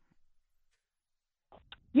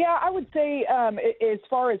 Yeah, I would say as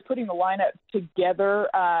far as putting the lineup together,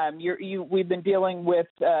 we've been dealing with,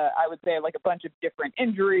 I would say, like a bunch of different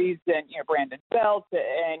injuries and, Brandon Belt,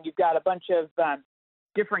 and you've got a bunch of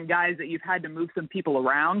different guys that you've had to move some people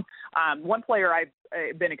around. One player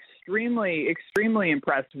I've been extremely, extremely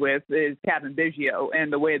impressed with is Kevin Biggio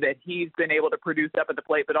and the way that he's been able to produce up at the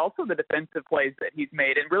plate, but also the defensive plays that he's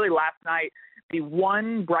made. And really last night, the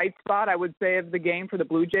one bright spot, I would say, of the game for the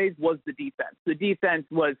Blue Jays was the defense. The defense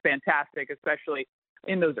was fantastic, especially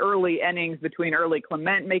in those early innings between Early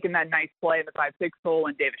Clement making that nice play in the 5-6 hole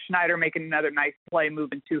and Davis Schneider making another nice play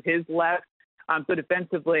moving to his left. So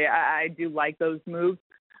defensively, I do like those moves.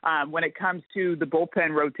 When it comes to the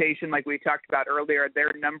bullpen rotation, like we talked about earlier,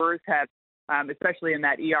 their numbers have, especially in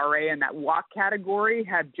that ERA and that walk category,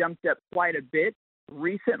 have jumped up quite a bit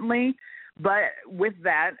recently. But with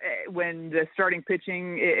that, when the starting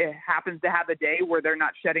pitching it happens to have a day where they're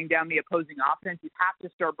not shutting down the opposing offense, you have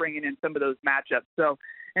to start bringing in some of those matchups. So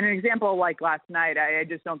in an example like last night, I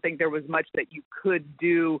just don't think there was much that you could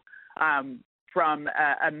do from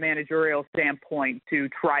a managerial standpoint to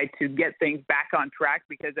try to get things back on track,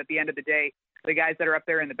 because at the end of the day, the guys that are up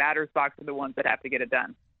there in the batter's box are the ones that have to get it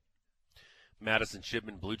done. Madison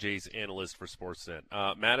Shipman, Blue Jays analyst for Sportsnet.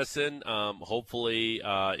 Madison, hopefully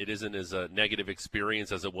it isn't as a negative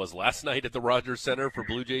experience as it was last night at the Rogers Center for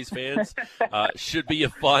Blue Jays fans. Should be a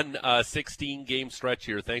fun 16-game stretch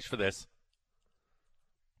here. Thanks for this.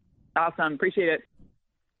 Awesome. Appreciate it.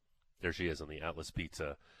 There she is on the Atlas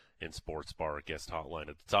Pizza and Sports Bar guest hotline.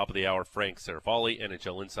 At the top of the hour, Frank Serafali,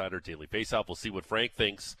 NHL Insider, Daily Faceoff. We'll see what Frank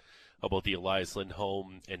thinks about the Elias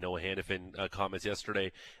Lindholm and Noah Hannafin comments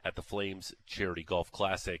yesterday at the Flames Charity Golf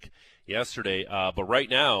Classic yesterday. But right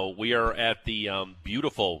now, we are at the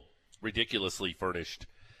beautiful, ridiculously furnished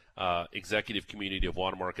executive community of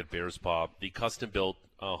Watermark Bears Paw, the custom-built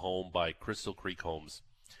home by Crystal Creek Homes.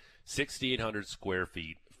 6,800 square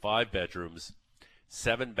feet, 5 bedrooms,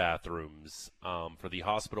 7 bathrooms for the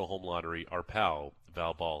Hospital Home Lottery. Our pal,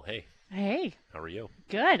 Val Ball. Hey. Hey. How are you?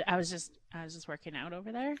 Good. I was just working out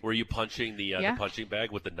over there. Were you punching the punching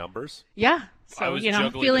bag with the numbers? Yeah. I So, was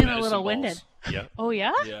I'm feeling a little winded. Yeah. Oh,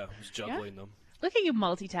 yeah? Yeah, I was juggling them. Look at you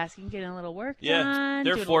multitasking, getting a little work Yeah, done.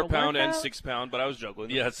 they're doing a 4 little pound and workout. 6 pound, but I was juggling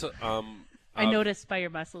them. Yeah. It's, I noticed by your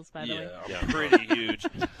muscles, by the way. Yeah, Yeah. pretty huge.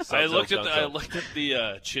 I looked at Dunzo.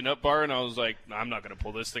 the chin-up bar, and I was like, I'm not going to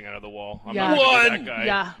pull this thing out of the wall. I'm Yeah. not gonna be One! that guy.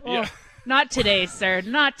 Yeah. Oh, Yeah. Not today, sir.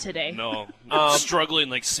 Not today. No, I'm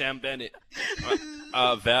struggling like Sam Bennett.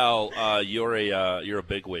 Val, you're a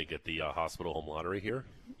bigwig at the Hospital Home Lottery here.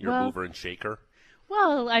 You're a Well- mover and shaker.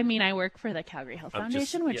 Well, I mean, I work for the Calgary Health I'm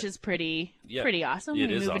just- Foundation, which yeah. is pretty awesome. It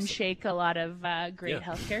We is move and awesome. shake a lot of great Yeah.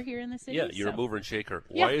 healthcare here in the city. Yeah, you're a so. mover and shaker.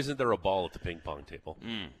 Yeah. Why isn't there a ball at the ping pong table?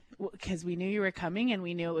 Because we knew you were coming and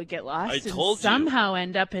we knew it would get lost I and told you. somehow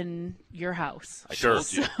end up in your house. Sure.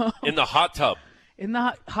 told you. In the hot tub. In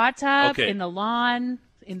the hot tub, Okay. in the lawn,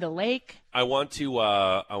 in the lake. I want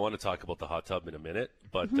to talk about the hot tub in a minute,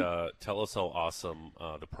 but tell us how awesome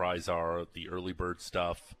the prize are, the early bird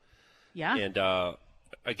stuff. Yeah. And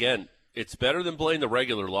again, it's better than playing the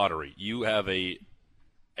regular lottery. You have a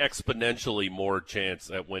exponentially more chance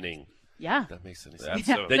at winning. Yeah. That makes any sense.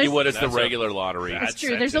 Yeah. Than you would as the regular lottery. It's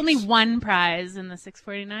true. There's only one prize in the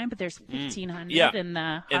 649, but there's 1,500 Yeah. in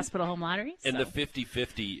the hospital home lottery. And so. the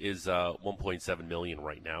 50-50 is $1.7 million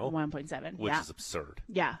right now, 1.7, which yeah. is absurd.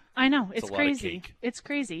 Yeah, I know. It's a lot of crazy. cake. It's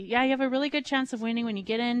crazy. Yeah, you have a really good chance of winning when you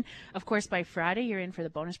get in. Of course, by Friday, you're in for the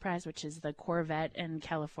bonus prize, which is the Corvette in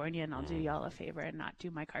California. And I'll do y'all a favor and not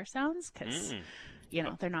do my car sounds because,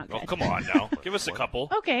 they're not good. Oh, come on now. Give us a couple.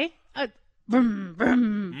 Okay. Brum,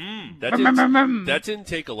 brum. That didn't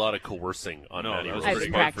take a lot of coercing on No, Maddie that was Rose's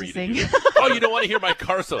pretty part for you to practicing. do. Oh, you don't want to hear my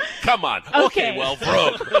car so come on. Okay. Well,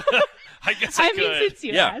 bro. I guess I I mean, could. since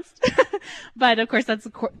you Yeah. asked. But, of course, that's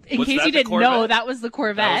in Was case that you the didn't Corvette? know, that was the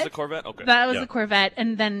Corvette. That was the Corvette? Okay. That was Yeah. the Corvette.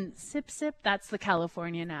 And then Sip Sip, that's the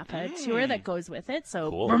California Napa tour that goes with it. So,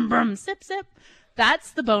 Cool. Brum Brum Sip Sip,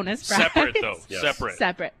 that's the bonus prize. Separate, though. Yes. Separate.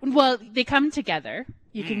 Separate. Well, they come together.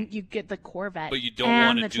 You get the Corvette, But you don't and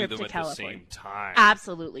want to the do trip them to at California. the same time.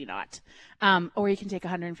 Absolutely not. Or you can take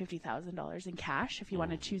 $150,000 in cash if you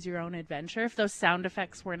want to choose your own adventure. If those sound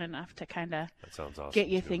effects weren't enough to kind of That sounds awesome. get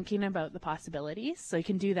you too. thinking about the possibilities, so you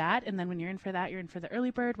can do that. And then when you're in for that, you're in for the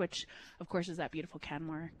early bird, which of course is that beautiful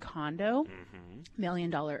Canmore condo, $1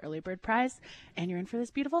 million early bird prize, and you're in for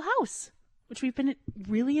this beautiful house, which we've been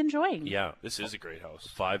really enjoying. Yeah. This is a great house.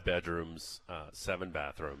 5 bedrooms, 7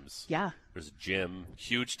 bathrooms. Yeah. There's a gym.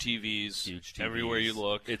 Huge TVs. Huge TVs. Everywhere you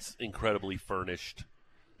look. It's incredibly furnished.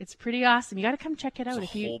 It's pretty awesome. You got to come check it out.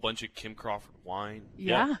 There's a whole bunch of Kim Crawford wine.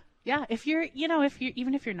 Yeah. If you're,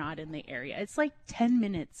 even if you're not in the area, it's like 10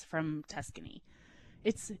 minutes from Tuscany.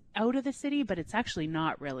 It's out of the city, but it's actually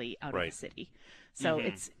not really out of Right. the city. So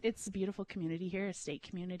it's a beautiful community here, a state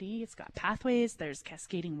community. It's got pathways. There's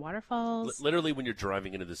cascading waterfalls. Literally, when you're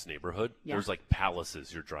driving into this neighborhood, Yeah. there's like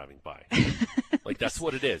palaces you're driving by. Like, that's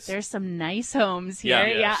what it is. There's some nice homes here.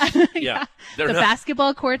 Yeah. Yeah. Yeah. They're The not-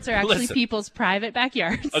 basketball courts are actually Listen. people's private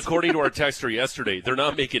backyards. According to our texter yesterday, they're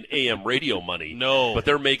not making AM radio money. No. But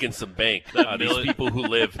they're making some bank. These people who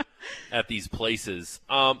live at these places.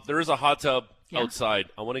 There is a hot tub outside.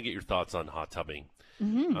 I want to get your thoughts on hot tubbing.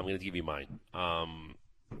 I'm going to give you mine. I'm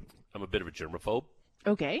a bit of a germaphobe,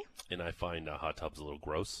 Okay. and I find hot tubs a little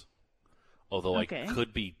gross. Although Okay. I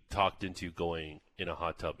could be talked into going in a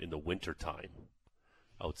hot tub in the wintertime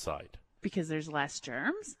outside. Because there's less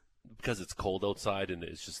germs? Because it's cold outside, and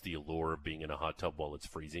it's just the allure of being in a hot tub while it's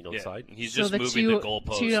freezing Yeah. outside. He's So just the moving two, the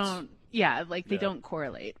goalposts. two don't, they don't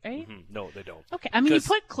correlate, right? No, they don't. Okay. I mean, you 'Cause-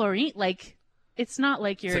 put chlorine, it's not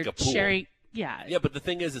like you're like a pool. sharing. Yeah. Yeah, but the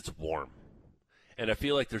thing is, it's warm. And I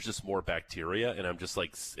feel like there's just more bacteria, and I'm just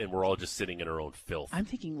like, and we're all just sitting in our own filth. I'm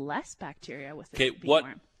thinking less bacteria with it Okay, being what?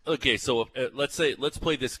 warm. Okay, so let's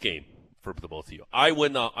play this game for the both of you. I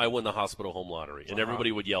win the hospital home lottery, and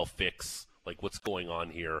everybody would yell "fix." Like, what's going on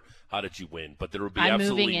here? How did you win? But there would be I'm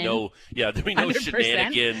absolutely moving in. there'd be no 100%.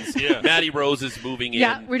 shenanigans. Maddie Rose is moving in.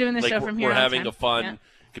 Yeah, we're doing this like, show we're- from here We're all the having time. a fun. Yeah.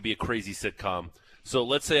 Could be a crazy sitcom. So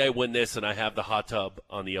let's say I win this, and I have the hot tub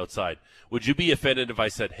on the outside. Would you be offended if I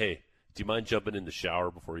said, "Hey, do you mind jumping in the shower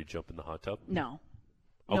before you jump in the hot tub?" No.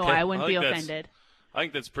 No, Okay. I wouldn't I be think that's- offended. I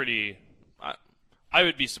think that's pretty. I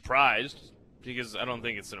would be surprised because I don't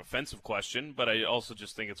think it's an offensive question, but I also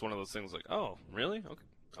just think it's one of those things like, oh, really?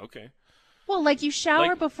 Okay. Well, like you shower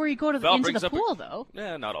Like, before you go Val into brings the up pool, though.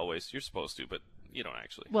 Yeah, not always. You're supposed to, but you don't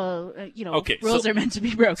actually. Well, Okay, rules so- are meant to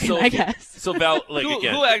be broken, So I guess. So Val, like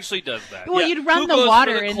again, Who actually does that? Well, Yeah. you'd run Who the goes for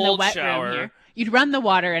water the in the cold wet shower? room here. You'd run the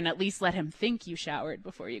water and at least let him think you showered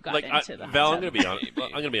before you got like into the Val, hot I'm tub. gonna be honest.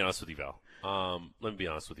 I'm gonna be honest with you, Val. Let me be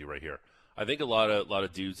honest with you right here. I think a lot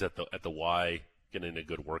of dudes at the Y getting a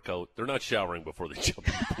good workout. They're not showering before they jump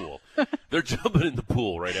in the pool. They're jumping in the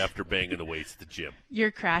pool right after banging the weights at the gym.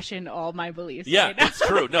 You're crashing all my beliefs. Yeah, right now. it's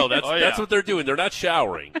true. No, that's Oh, yeah. that's what they're doing. They're not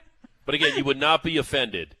showering. But again, you would not be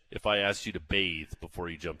offended if I asked you to bathe before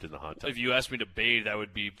you jumped in the hot tub. If you asked me to bathe, I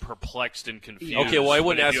would be perplexed and confused. Okay, well, I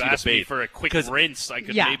wouldn't But ask if you to asked me bathe, for a quick 'cause- rinse. I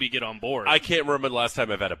could Yeah. maybe get on board. I can't remember the last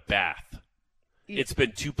time I've had a bath. It's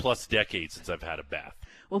been 2+ decades since I've had a bath.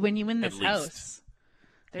 Well, when you win this At least. house,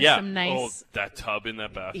 there's Yeah. some nice. Oh, that tub in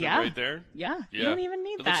that bathroom Yeah. right there. Yeah, you Yeah. don't even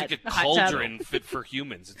need It that. looks like a hot tub. cauldron fit for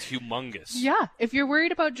humans. It's humongous. Yeah, if you're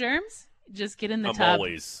worried about germs, just get in the I'm tub.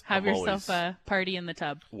 always- have I'm yourself always- a party in the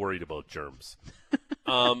tub. Worried about germs.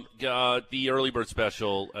 The early bird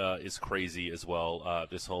special is crazy as well.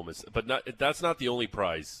 This home is, but that's not the only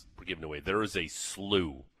prize we're giving away. There is a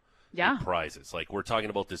slew Yeah. of prizes. Like we're talking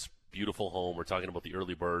about this beautiful home. We're talking about the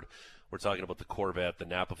early bird. We're talking about the Corvette, the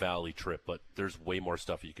Napa Valley trip, but there's way more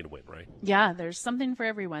stuff you can win, right? Yeah, there's something for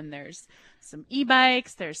everyone. There's some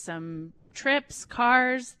e-bikes, there's some trips,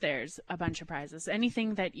 cars, there's a bunch of prizes.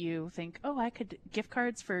 Anything that you think, oh, I could gift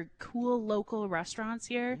cards for cool local restaurants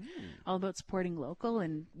here. All about supporting local,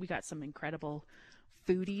 and we got some incredible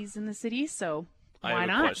foodies in the city, so why I have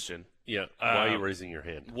not? a question. Yeah. Why are you raising your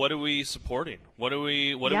hand? What are we supporting? What are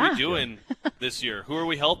we Yeah. doing this year? Who are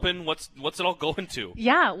we helping? What's it all going to?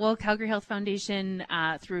 Yeah, well, Calgary Health Foundation,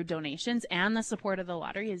 through donations and the support of the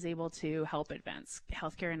lottery, is able to help advance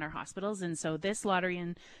healthcare in our hospitals. And so this lottery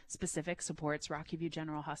in specific supports Rocky View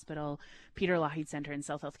General Hospital, Peter Lougheed Center, and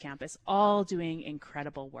South Health Campus, all doing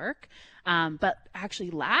incredible work. But actually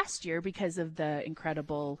last year, because of the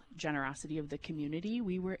incredible generosity of the community,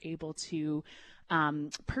 we were able to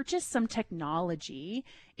purchase some technology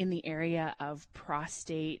in the area of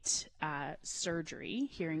prostate surgery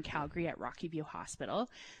here in Calgary at Rocky View Hospital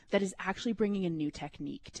that is actually bringing a new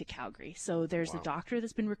technique to Calgary. So there's a doctor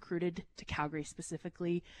that's been recruited to Calgary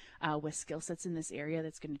specifically with skill sets in this area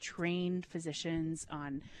that's going to train physicians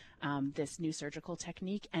on this new surgical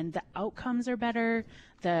technique, and the outcomes are better.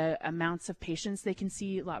 The amounts of patients they can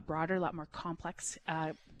see a lot broader, a lot more complex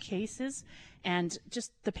cases, and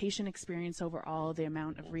just the patient experience overall, the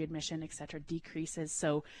amount of readmission, et cetera, decreases.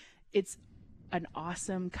 So it's an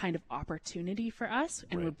awesome kind of opportunity for us,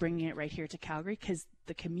 and we're bringing it right here to Calgary because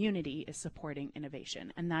the community is supporting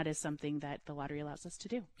innovation, and that is something that the lottery allows us to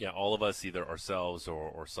do. Yeah, all of us, either ourselves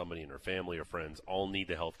or somebody in our family or friends, all need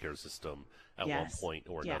the healthcare system at one point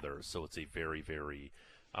or another. So it's a very, very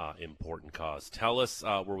important cause. Tell us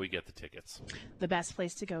where we get the tickets. The best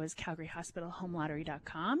place to go is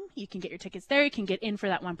CalgaryHospitalHomeLottery.com. You can get your tickets there. You can get in for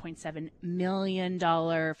that $1.7 million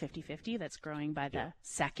 50-50 that's growing by the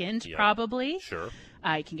second, probably. Sure.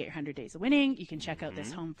 You can get your 100 days of winning. You can check out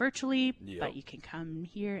this home virtually, but you can come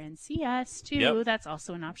here and see us, too. That's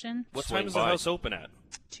also an option. What time is the house open at?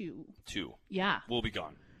 2. 2. Yeah. We'll be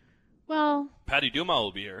gone. Well, Patty Duma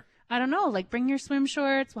will be here. I don't know. Like, bring your swim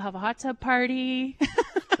shorts. We'll have a hot tub party.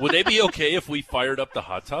 Would they be okay if we fired up the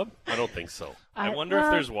hot tub? I don't think so. I wonder if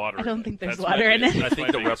there's water. I don't think there's That's water in it. I think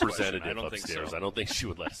the my biggest representative question. I don't think upstairs. so. I don't think she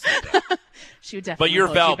would let us do that. She would definitely. But you're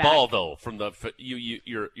hold Val you back. Ball though. From the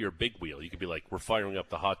you're big wheel. You could be like, we're firing up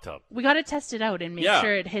the hot tub. We got to test it out and make Yeah.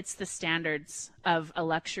 sure it hits the standards of a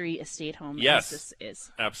luxury estate home. Yes. As this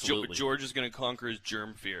is. Absolutely. George is going to conquer his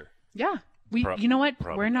germ fear. Yeah. You know what?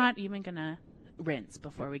 probably We're not even gonna rinse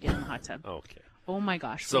before we get in the hot tub. Okay. Oh my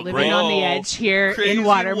gosh, So we're living great. on the edge here Crazy in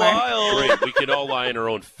Watermark. wild. Great. We could all lie in our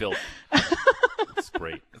own filth. That's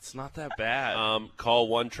great. It's not that bad. Call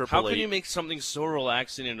 1-888. How can you make something so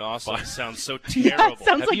relaxing and awesome sound so Yeah, terrible? it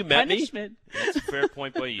sounds Have like you met me? punishment. That's a fair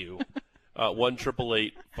point by you.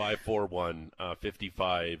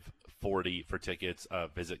 1-888-541-5540 for tickets.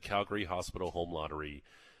 Visit CalgaryHospitalHomeLottery.com.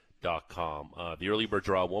 The early bird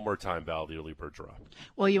draw, one more time, Val, the early bird draw.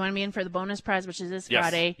 Well, you want to be in for the bonus prize, which is this Yes,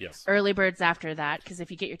 Friday. yes. Early birds after that, because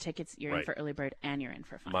if you get your tickets, you're in Right. for early bird and you're in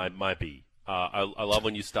for fun. Might be. I love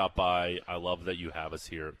when you stop by. I love that you have us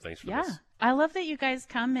here. Thanks for Yeah, this. I love that you guys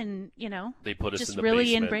come and They put us just in the really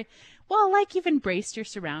basement. embrace. Well, like you've embraced your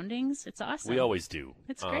surroundings. It's awesome. We always do.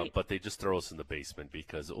 It's great. But they just throw us in the basement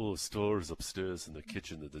because, stores upstairs in the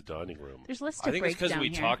kitchen and the dining room. There's lists I to think break it's because down we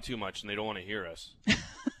here. talk too much and they don't want to hear us.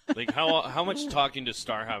 Like, how much talking does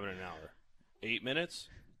Star have in an hour? 8 minutes?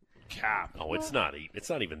 Cap. Oh, it's not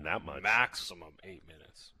even that much. Maximum 8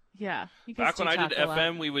 minutes. Yeah. You guys Back when do I did talk a lot.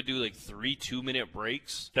 FM, we would do like 3 2-minute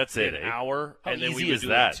breaks. That's it, An eh? hour. How and then easy we would is do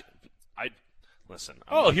that? Listen.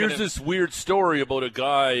 Here's this weird story about a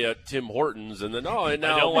guy at Tim Hortons, and then now don't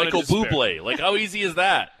wanna Michael despair. Bublé. Like, how easy is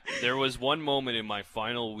that? There was one moment in my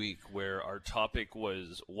final week where our topic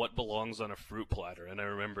was what belongs on a fruit platter, and I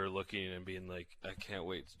remember looking and being like, I can't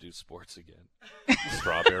wait to do sports again.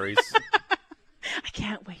 Strawberries. I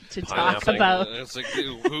can't wait to talk Pineapple. about. It's like,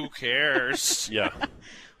 dude, who cares? Yeah.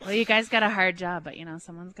 Well, you guys got a hard job, but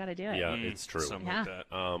someone's got to do it. Yeah, it's true. Something Yeah. like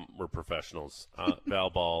that. We're professionals. Val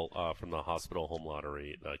Ball from the Hospital Home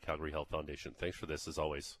Lottery, Calgary Health Foundation. Thanks for this, as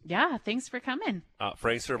always. Yeah, thanks for coming.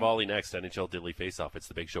 Frank Cervalli next, NHL Diddley Faceoff. It's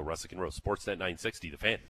the Big Show, Russick and Rose, Sportsnet 960, The Fan.